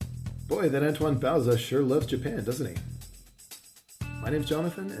Boy, that Antoine Bauza sure loves Japan, doesn't he? My name's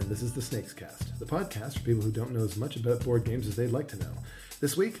Jonathan, and this is the Snakes Cast, the podcast for people who don't know as much about board games as they'd like to know.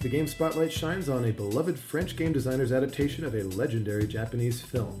 This week, the game spotlight shines on a beloved French game designer's adaptation of a legendary Japanese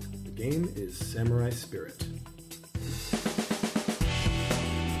film. The game is Samurai Spirit.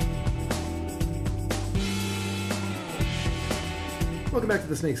 Welcome back to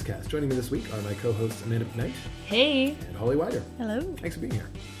the Snakes Cast. Joining me this week are my co-hosts Amanda McKnight. Hey. And Holly Wider. Hello. Thanks for being here.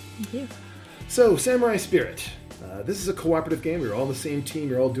 Thank you. So, Samurai Spirit. This is a cooperative game. We're all on the same team.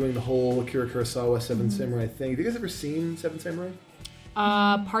 You're all doing the whole Akira Kurosawa Seven Samurai thing. Have you guys ever seen Seven Samurai?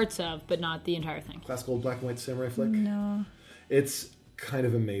 Parts of, but not the entire thing. Classical black and white samurai flick? No. It's kind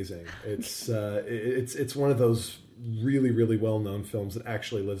of amazing. It's one of those really, really well-known films that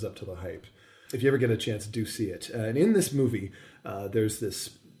actually lives up to the hype. If you ever get a chance, do see it. And in this movie, there's this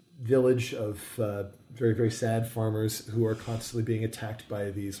village of very, very sad farmers who are constantly being attacked by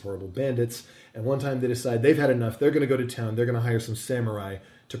these horrible bandits. And one time they decide they've had enough. They're going to go to town. They're going to hire some samurai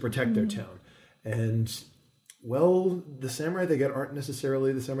to protect their town. And, well, the samurai they get aren't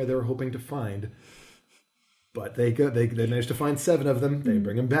necessarily the samurai they were hoping to find. But they manage to find 7 of them. They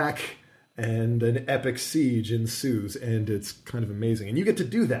bring them back. And an epic siege ensues, and it's kind of amazing. And you get to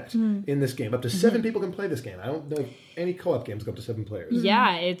do that in this game. Up to 7 people can play this game. I don't know if any co-op games go up to 7 players.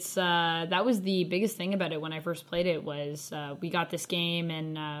 Yeah, it's that was the biggest thing about it when I first played it was we got this game,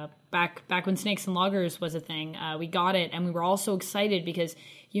 and back when Snakes and Loggers was a thing, we got it, and we were all so excited because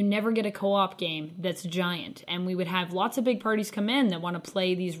you never get a co-op game that's giant. And we would have lots of big parties come in that want to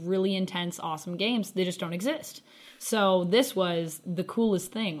play these really intense, awesome games. They just don't exist. So this was the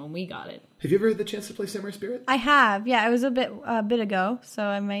coolest thing when we got it. Have you ever had the chance to play Samurai Spirit? I have, yeah. It was a bit ago, so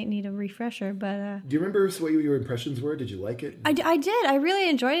I might need a refresher. But do you remember what your impressions were? Did you like it? I did. I really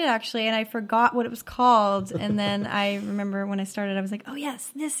enjoyed it, actually, and I forgot what it was called. And then I remember when I started, I was like, oh,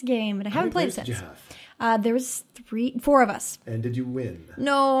 yes, this game. But I haven't played it since. How many players did you have? There was 4 of us. And did you win?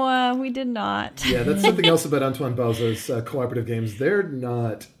 No, we did not. Yeah, that's something else about Antoine Bauza's cooperative games. They're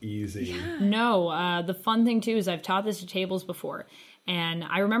not easy. Yeah. No, the fun thing, too, is I've taught this to tables before. And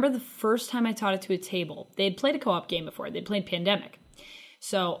I remember the first time I taught it to a table, they had played a co-op game before. They'd played Pandemic.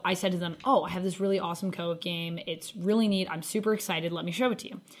 So I said to them, oh, I have this really awesome co-op game. It's really neat. I'm super excited. Let me show it to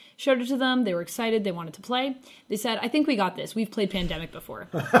you. Showed it to them. They were excited. They wanted to play. They said, I think we got this. We've played Pandemic before.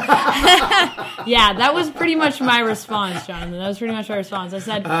 Yeah, that was pretty much my response, Jonathan. That was pretty much my response. I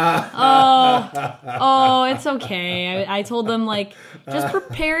said, oh, it's okay. I told them, like, just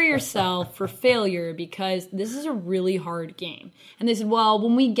prepare yourself for failure because this is a really hard game. And they said, well,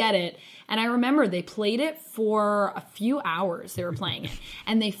 when we get it. And I remember they played it for a few hours. They were playing it.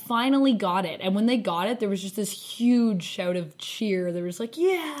 And they finally got it. And when they got it, there was just this huge shout of cheer. They were just like,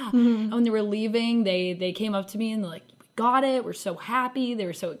 yeah. Mm-hmm. And when they were leaving, they came up to me and they're like, we got it. We're so happy. They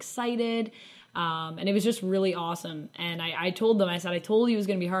were so excited. And it was just really awesome. And I told them, I said, I told you it was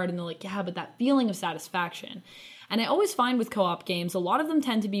going to be hard. And they're like, yeah, but that feeling of satisfaction. And I always find with co-op games, a lot of them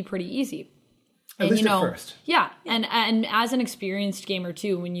tend to be pretty easy. At least at first. Yeah. And as an experienced gamer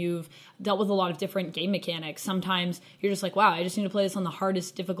too, when you've dealt with a lot of different game mechanics, sometimes you're just like, wow, I just need to play this on the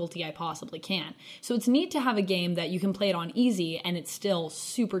hardest difficulty I possibly can. So it's neat to have a game that you can play it on easy and it's still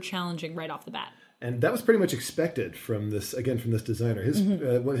super challenging right off the bat. And that was pretty much expected from this designer.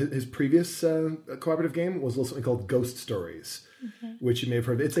 His previous cooperative game was something called Ghost Stories, which you may have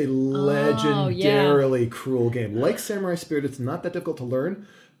heard of. It's a legendarily cruel game. Like Samurai Spirit, it's not that difficult to learn,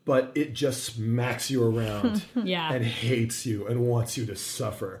 but it just smacks you around and hates you and wants you to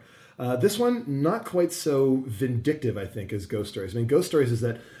suffer. This one, not quite so vindictive, I think, as Ghost Stories. I mean, Ghost Stories is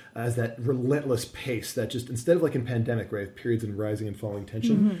that relentless pace that just, instead of like in Pandemic, right, periods in rising and falling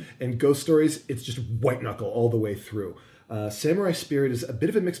tension, and Ghost Stories, it's just white knuckle all the way through. Samurai Spirit is a bit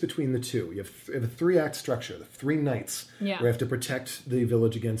of a mix between the two. You have a 3-act structure, the 3 nights, where you have to protect the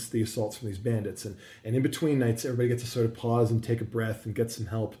village against the assaults from these bandits. And in between nights, everybody gets to sort of pause and take a breath and get some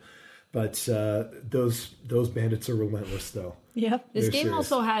help. But those bandits are relentless, though. Yep. This game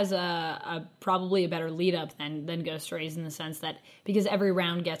also has probably a better lead up than Ghost Stories in the sense that because every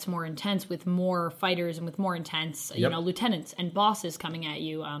round gets more intense with more fighters and with more intense, lieutenants and bosses coming at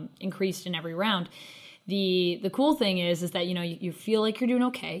you, increased in every round. The cool thing is that you feel like you're doing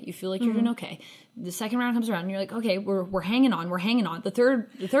okay. You feel like you're doing okay. The second round comes around and you're like, okay, we're hanging on. The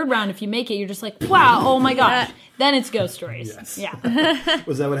third round, if you make it, you're just like, wow, oh my gosh. Then it's Ghost Stories. Yes. Yeah.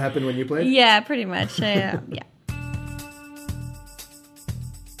 Was that what happened when you played? Yeah, pretty much. Yeah.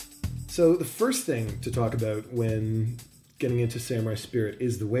 So the first thing to talk about when getting into Samurai Spirit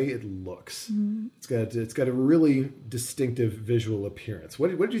is the way it looks. It's got a really distinctive visual appearance.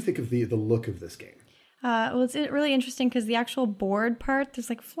 What did you think of the look of this game? Well, it's really interesting because the actual board part, there's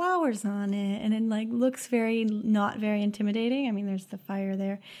like flowers on it, and it like looks not very intimidating. I mean, there's the fire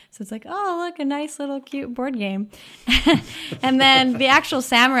there, so it's like, oh, look, a nice little cute board game. And then the actual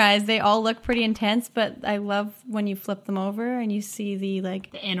samurais, they all look pretty intense, but I love when you flip them over and you see the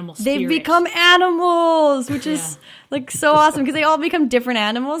animal spirit. They become animals, which is like so awesome because they all become different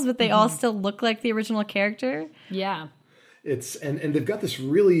animals, but they all still look like the original character. Yeah. It's and they've got this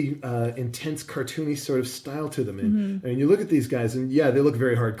really intense cartoony sort of style to them. And I mean, you look at these guys, and they look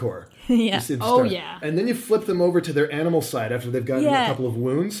very hardcore. Yeah. And then you flip them over to their animal side after they've gotten a couple of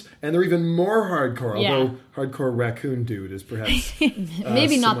wounds, and they're even more hardcore. Although hardcore raccoon dude is perhaps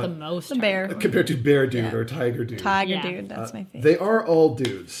maybe not the most the bear compared to bear dude or tiger dude. Dude, that's my favorite. They are all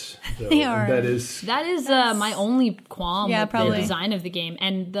dudes. Though, they are. That is my only qualm with probably. the design of the game.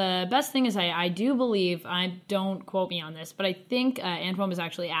 And the best thing is, I do believe, don't quote me on this, but I think Antoine was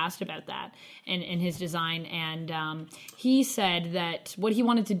actually asked about that in his design, and he said that what he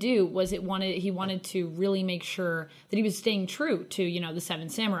wanted to do was he wanted to really make sure that he was staying true to the Seven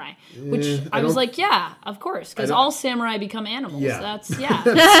Samurai, which I was like, yeah, of course, because all samurai become animals. Yeah. That's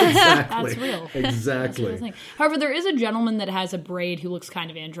exactly. that's real. Exactly. That's a real thing. However, there is a gentleman that has a braid who looks kind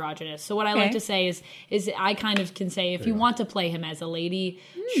of androgynous. So what I like to say is I kind of can say, if you want to play him as a lady,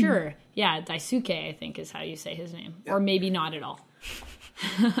 sure. Yeah, Daisuke, I think, is how you say his name. Or maybe not at all.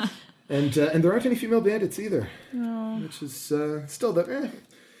 And there aren't any female bandits either. Which is still that.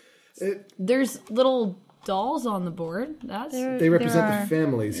 There's little dolls on the board. They represent the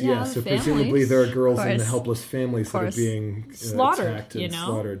families, yes. So families. Presumably there are girls in the helpless families that are being slaughtered, attacked and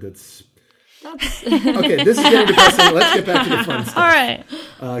slaughtered. That's okay, this is getting depressing. Let's get back to the fun stuff. All right.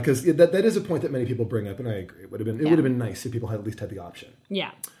 Because that is a point that many people bring up, and I agree. It would have been nice if people had at least had the option.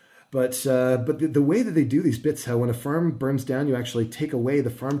 Yeah. But the way that they do these bits, how when a farm burns down, you actually take away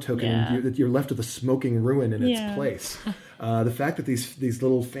the farm token, and you're left with a smoking ruin in its place. The fact that these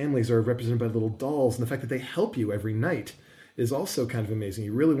little families are represented by little dolls, and the fact that they help you every night is also kind of amazing.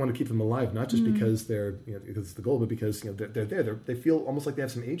 You really want to keep them alive, not just because they're because it's the goal, but because they're there. They feel almost like they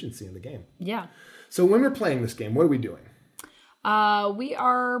have some agency in the game. Yeah. So when we're playing this game, what are we doing? We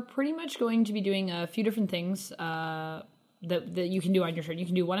are pretty much going to be doing a few different things. That you can do on your turn. You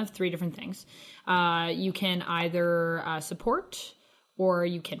can do one of three different things. You can either support, or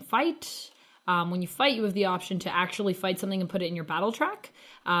you can fight. When you fight, you have the option to actually fight something and put it in your battle track,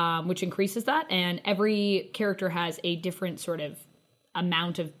 which increases that. And every character has a different sort of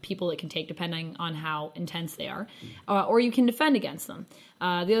amount of people it can take depending on how intense they are. Or you can defend against them.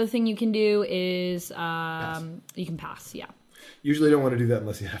 The other thing you can do is you can pass, Usually don't want to do that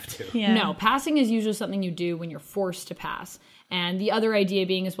unless you have to. Yeah. No, passing is usually something you do when you're forced to pass. And the other idea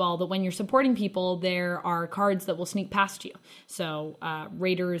being as well that when you're supporting people, there are cards that will sneak past you. So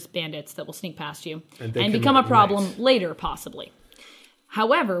raiders, bandits that will sneak past you and become a problem later, possibly.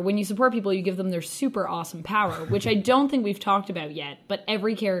 However, when you support people, you give them their super awesome power, which I don't think we've talked about yet, but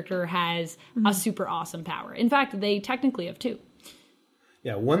every character has a super awesome power. In fact, they technically have two.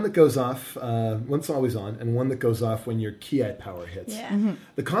 Yeah, one that goes off, one's always on, and one that goes off when your ki power hits. Yeah. Mm-hmm.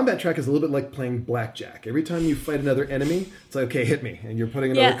 The combat track is a little bit like playing blackjack. Every time you fight another enemy, it's like, okay, hit me. And you're putting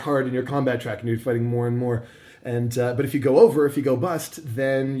another card in your combat track, and you're fighting more and more. And but if you go bust,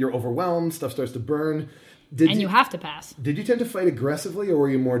 then you're overwhelmed, stuff starts to burn. You have to pass. Did you tend to fight aggressively, or were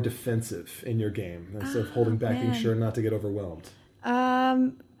you more defensive in your game, instead of holding back, being sure not to get overwhelmed?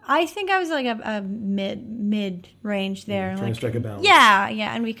 I think I was like a mid range there. Trying to strike a balance. Yeah,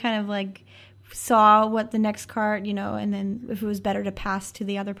 and we kind of like saw what the next card, and then if it was better to pass to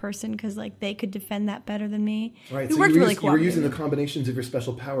the other person because like they could defend that better than me. Right, we so worked really you were using the combinations of your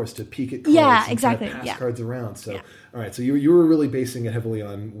special powers to peek at cards. Yeah, and exactly. Kind of pass cards around. So, all right, so you were really basing it heavily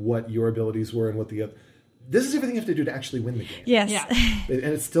on what your abilities were and what the other. This is everything you have to do to actually win the game. Yes. Yeah.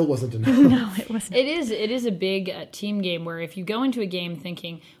 And it still wasn't enough. No, it wasn't. It is a big team game where if you go into a game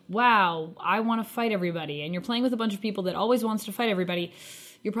thinking, wow, I want to fight everybody, and you're playing with a bunch of people that always wants to fight everybody,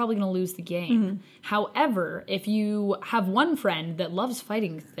 you're probably going to lose the game. Mm-hmm. However, if you have one friend that loves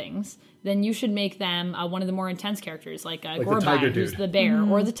fighting things, then you should make them one of the more intense characters, like Gorbai, who's the bear,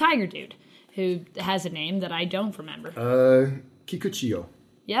 or the tiger dude, who has a name that I don't remember. Kikuchiyo.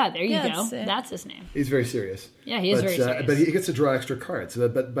 Yeah, there you go. That's his name. He's very serious. Yeah, he is very serious. But he gets to draw extra cards.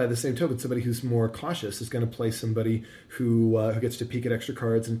 But by the same token, somebody who's more cautious is going to play somebody who gets to peek at extra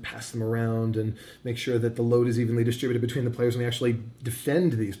cards and pass them around and make sure that the load is evenly distributed between the players when they actually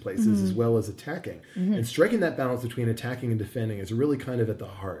defend these places as well as attacking. Mm-hmm. And striking that balance between attacking and defending is really kind of at the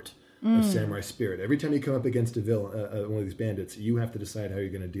heart of Samurai Spirit. Every time you come up against a villain, one of these bandits, you have to decide how you're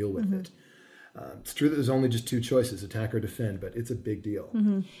going to deal with it. It's true that there's only just 2 choices, attack or defend, but it's a big deal.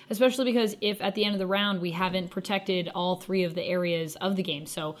 Especially because if at the end of the round we haven't protected all 3 of the areas of the game,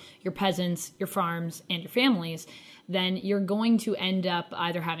 so your peasants, your farms, and your families, then you're going to end up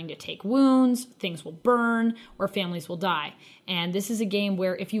either having to take wounds, things will burn, or families will die. And this is a game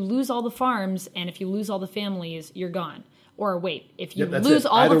where if you lose all the farms and if you lose all the families, you're gone. Or wait, if you lose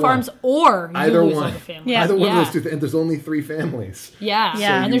all the farms or you lose all the families. Either one of those 2, and there's only 3 families. Yeah, so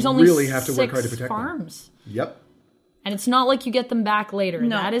and there's only really have to work hard to 6 protect farms. Them. Yep. And it's not like you get them back later.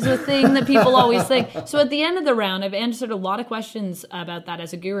 No. That is a thing that people always think. So at the end of the round, I've answered a lot of questions about that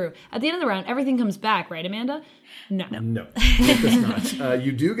as a guru. At the end of the round, everything comes back, right, Amanda? No. It does not.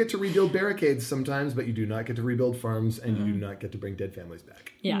 You do get to rebuild barricades sometimes, but you do not get to rebuild farms, and you do not get to bring dead families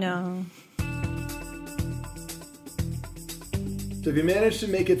back. Yeah. No. So if you manage to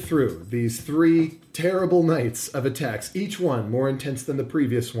make it through these 3 terrible nights of attacks, each one more intense than the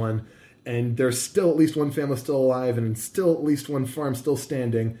previous one, and there's still at least 1 family still alive and still at least 1 farm still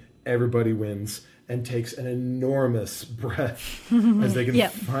standing, everybody wins and takes an enormous breath as they can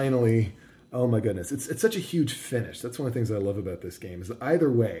finally... Oh my goodness, it's such a huge finish. That's one of the things that I love about this game, is that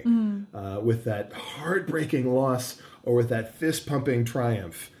either way, with that heartbreaking loss or with that fist-pumping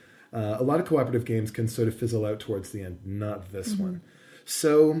triumph, a lot of cooperative games can sort of fizzle out towards the end, not this one.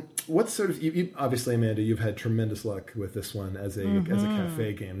 So what sort of, you obviously, Amanda, you've had tremendous luck with this one as a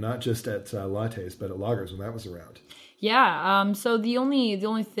cafe game, not just at Lattes, but at Loggers when that was around. Yeah, so the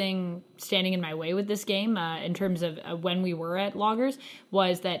only thing standing in my way with this game, in terms of when we were at Loggers,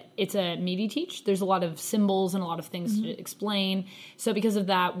 was that it's a meaty teach. There's a lot of symbols and a lot of things to explain. So because of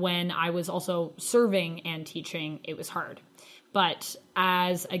that, when I was also serving and teaching, it was hard. But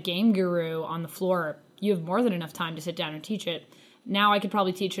as a game guru on the floor, you have more than enough time to sit down and teach it. Now I could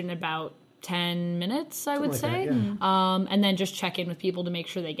probably teach it in about 10 minutes, I would say. And then just check in with people to make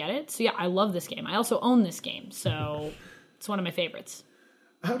sure they get it. So yeah, I love this game. I also own this game, so it's one of my favorites.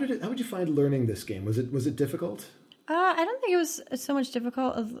 How would you find learning this game? Was it difficult? I don't think it was so much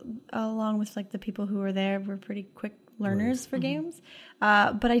difficult, along with like the people who were there were pretty quick learners for games.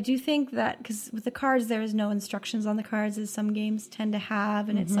 But I do think that, because with the cards, there is no instructions on the cards, as some games tend to have,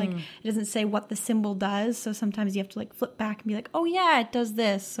 and it's like, it doesn't say what the symbol does, so sometimes you have to like flip back and be like, oh yeah, it does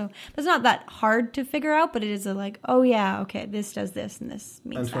this. So it's not that hard to figure out, but it is like, oh yeah, okay, this does this, and this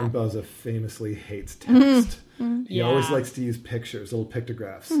means Antoine that. Bauza famously hates text. He always likes to use pictures, little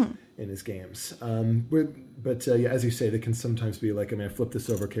pictographs in his games. But as you say, they can sometimes be like, I mean, I flip this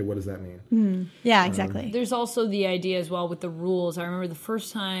over, okay, what does that mean? Yeah, exactly. There's also the idea as well with the rules. I remember the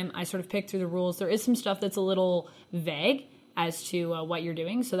first time I sort of picked through the rules, there is some stuff that's a little vague as to what you're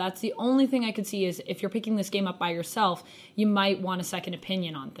doing. So that's the only thing I could see is if you're picking this game up by yourself, you might want a second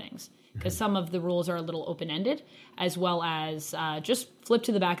opinion on things. Because some of the rules are a little open-ended, as well as just flip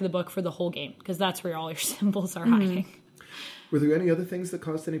to the back of the book for the whole game, because that's where all your symbols are hiding. Were there any other things that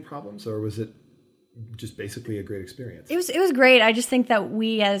caused any problems, or was it just basically a great experience? It was great. I just think that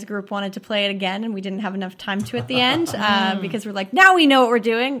we as a group wanted to play it again, and we didn't have enough time to at the end, because we're like, now we know what we're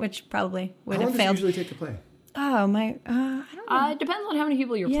doing, which probably would have failed. How long does it usually take to play? Oh, my... I don't know. It depends on how many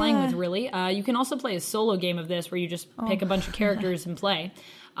people you're playing with, really. You can also play a solo game of this where you just pick a bunch of characters and play.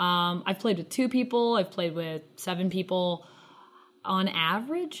 I've played with 2 people. I've played with 7 people. On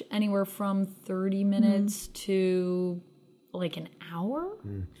average, anywhere from 30 minutes to like an hour.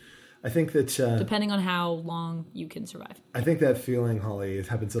 I think that... depending on how long you can survive. I think that feeling, Holly, it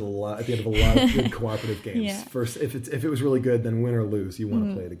happens at the end of a lot of good cooperative games. Yeah. First, if it was really good, then win or lose, you want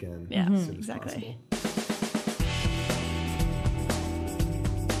to play it again as soon as exactly. possible.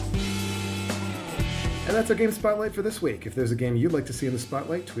 And that's our game spotlight for this week. If there's a game you'd like to see in the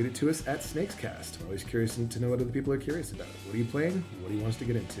spotlight, tweet it to us at SnakesCast. I'm always curious to know what other people are curious about. What are you playing? What do you want us to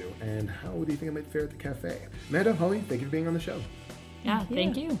get into? And how do you think it might fare at the cafe? Amanda, Holly, thank you for being on the show. Yeah,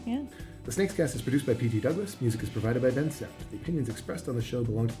 thank you. Yeah. The SnakesCast is produced by P.T. Douglas. Music is provided by Ben Sound. The opinions expressed on the show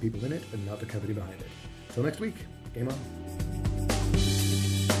belong to the people in it and not the company behind it. Until next week, game on.